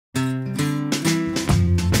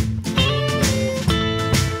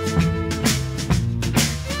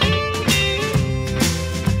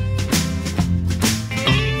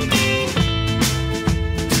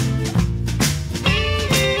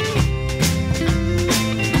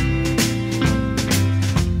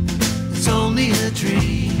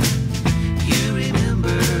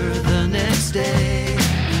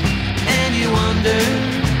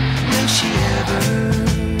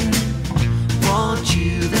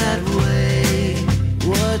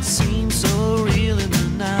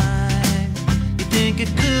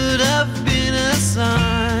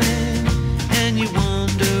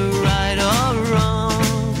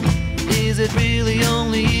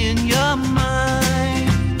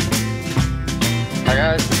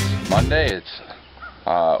Monday. It's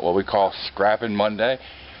what we call Scrapping Monday,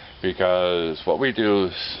 because what we do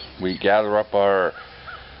is we gather up our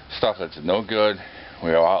stuff that's no good. We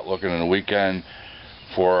go out looking in the weekend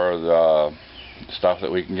for the stuff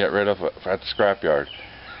that we can get rid of at the scrapyard,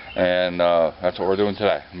 and that's what we're doing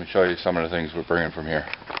today. Let me show you some of the things we're bringing from here.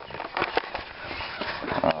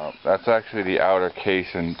 That's actually the outer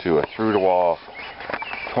casing to a through-the-wall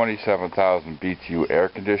 27,000 BTU air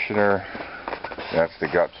conditioner. That's the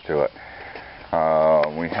guts to it.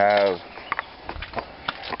 We have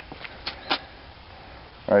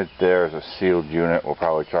right there is a sealed unit. We'll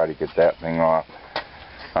probably try to get that thing off.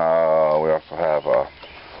 We also have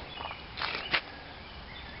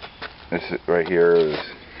this right here is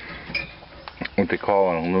what they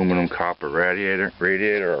call an aluminum copper radiator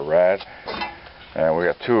or rad. And we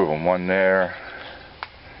got two of them, one there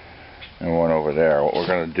and one over there. What we're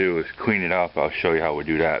going to do is clean it up. I'll show you how we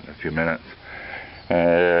do that in a few minutes.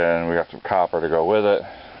 And we got some copper to go with it.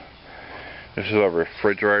 This is a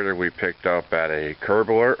refrigerator we picked up at a Curb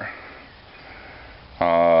Alert.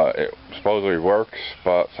 It supposedly works,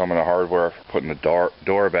 but some of the hardware for putting the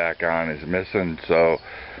door back on is missing, so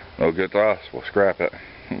no good to us. We'll scrap it.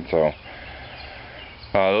 So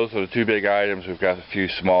those are the two big items. We've got a few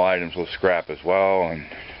small items we'll scrap as well, and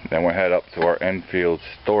then we'll head up to our Enfield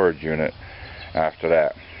storage unit after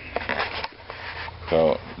that.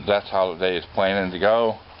 So that's how the day is planning to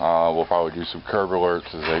go. We'll probably do some Curb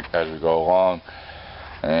Alerts as we go along,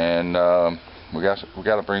 and we got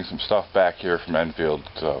to bring some stuff back here from Enfield.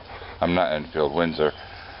 So I'm not Enfield, Windsor.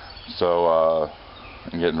 So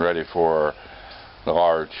I'm getting ready for the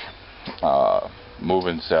large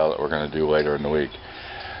move-in sale that we're going to do later in the week.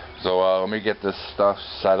 So let me get this stuff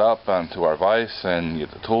set up onto our vise and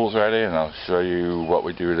get the tools ready, and I'll show you what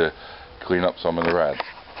we do to clean up some of the rads.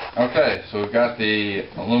 Okay, so we've got the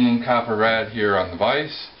aluminum copper rad here on the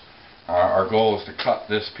vise. Our goal is to cut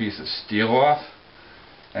this piece of steel off,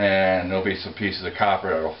 and there'll be some pieces of copper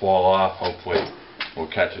that will fall off. Hopefully we'll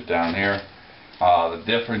catch it down here. The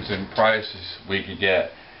difference in price is we could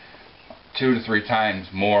get 2 to 3 times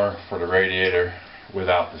more for the radiator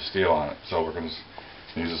without the steel on it. So we're going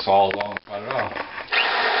to use a saw along and cut it off.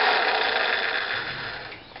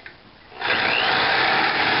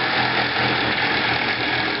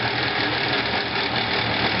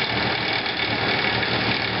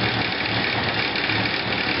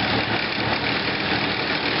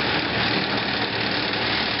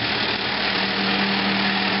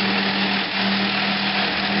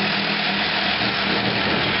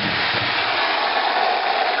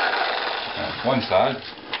 That's one side.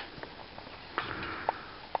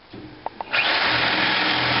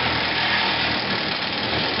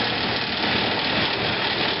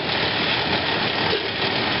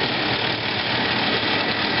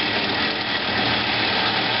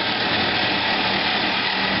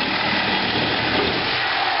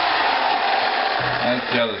 That's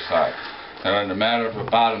the other side. And in a matter of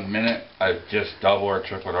about a minute, I've just doubled or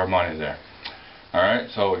tripled our money there. Alright,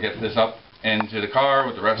 so we'll get this up into the car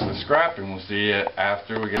with the rest of the scrap, and we'll see you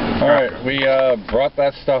after we get the scrap. Alright, we brought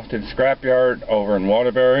that stuff to the scrapyard over in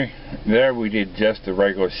Waterbury. There we did just a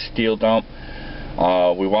regular steel dump.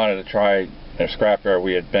 We wanted to try the scrapyard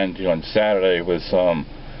we had been to on Saturday with some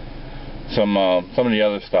of the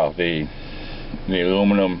other stuff, the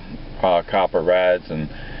aluminum copper rads and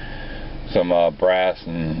some brass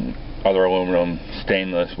and other aluminum,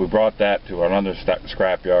 stainless. We brought that to another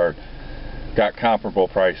scrapyard, got comparable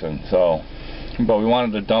pricing. So, but we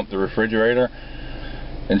wanted to dump the refrigerator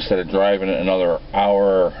instead of driving it another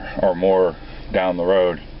hour or more down the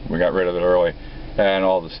road. We got rid of it early, and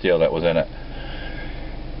all the steel that was in it.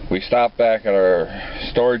 We stopped back at our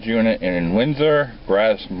storage unit in Windsor,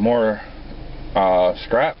 grabbed some more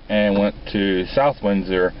scrap, and went to South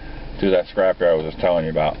Windsor to that scrapyard I was just telling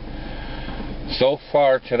you about. So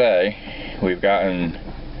far today, we've gotten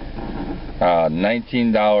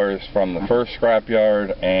 $19 from the first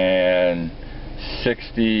scrapyard and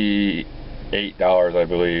 $68, I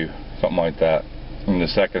believe, something like that, from the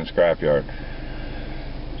second scrapyard.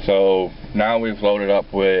 So now we've loaded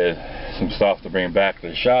up with some stuff to bring back to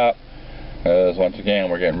the shop, as once again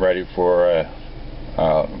we're getting ready for a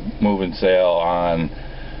move-in sale on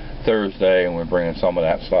Thursday, and we're bringing some of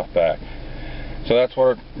that stuff back. So that's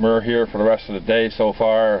what we're here for the rest of the day so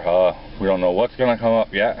far. We don't know what's going to come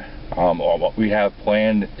up yet. What we have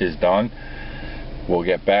planned is done. We'll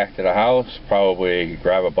get back to the house, probably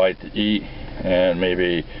grab a bite to eat, and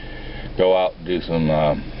maybe go out and do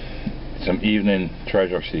some evening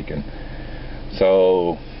treasure seeking.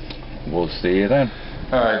 So we'll see you then.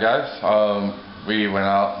 Alright guys, we went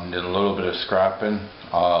out and did a little bit of scrapping.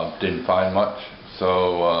 Didn't find much,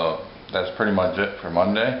 so that's pretty much it for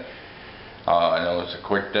Monday. I know it's a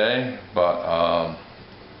quick day, but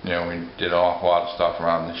you know, we did an awful lot of stuff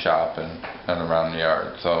around the shop and around the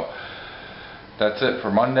yard. So that's it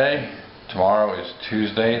for Monday. Tomorrow is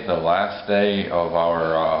Tuesday, the last day of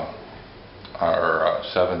our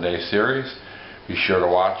 7-day series. Be sure to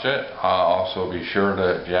watch it. Also be sure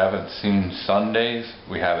to, if you haven't seen Sunday's,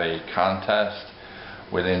 we have a contest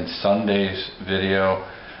within Sunday's video.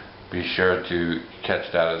 Be sure to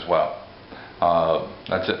catch that as well.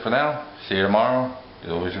 That's it for now. See you tomorrow.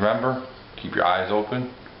 Always remember, keep your eyes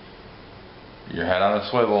open, your head on a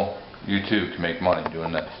swivel. You too can make money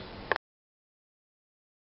doing this.